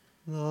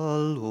The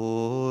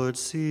Lord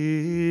sits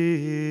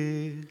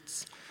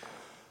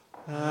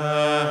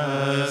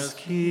as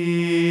King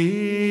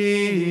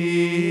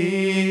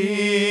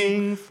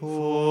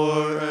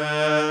forever.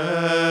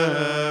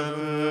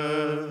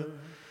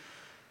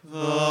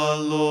 The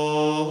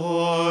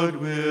Lord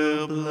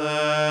will bless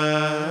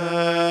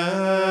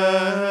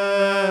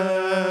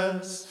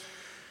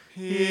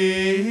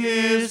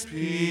his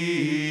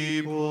people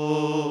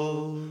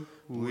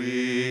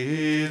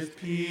with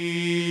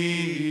peace.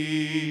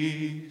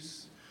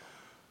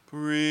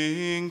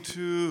 Bring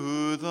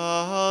to the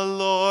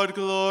Lord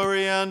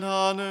glory and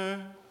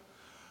honor.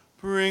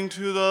 Bring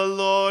to the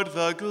Lord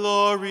the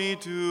glory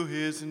due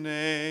his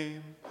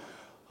name.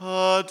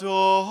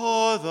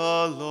 Adore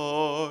the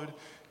Lord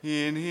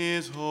in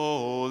his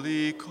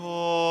holy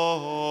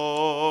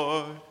court.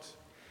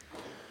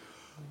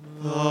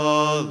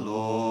 The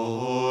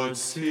Lord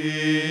sits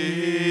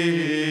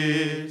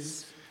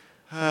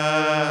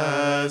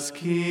as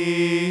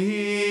King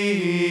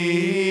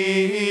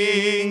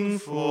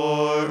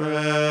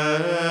forever.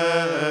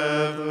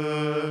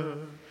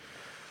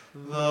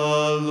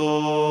 The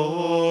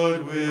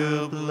Lord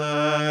will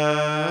bless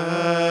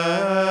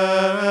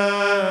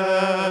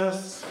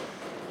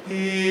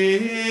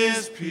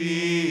his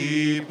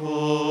people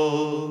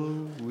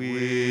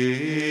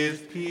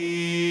with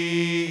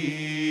peace.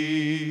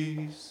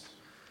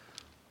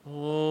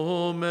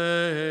 Oh,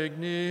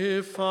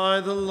 magnify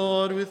the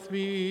Lord with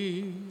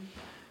me,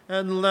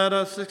 and let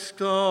us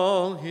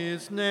extol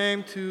his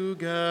name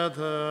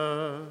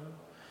together.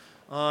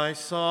 I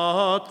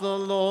sought the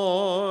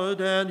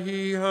Lord, and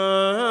he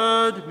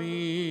heard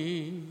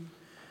me,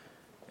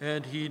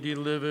 and he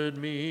delivered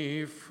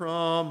me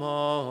from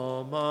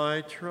all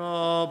my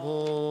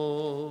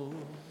troubles.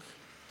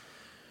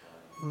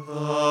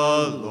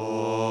 The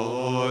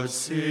Lord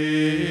sits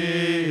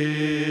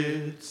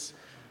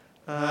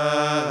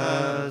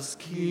as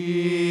King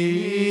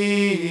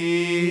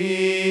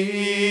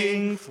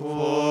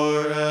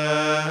forever.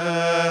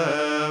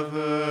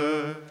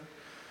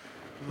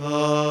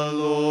 The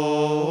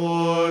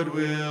Lord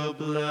will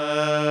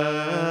bless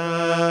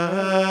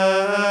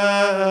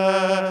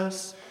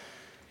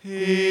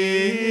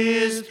his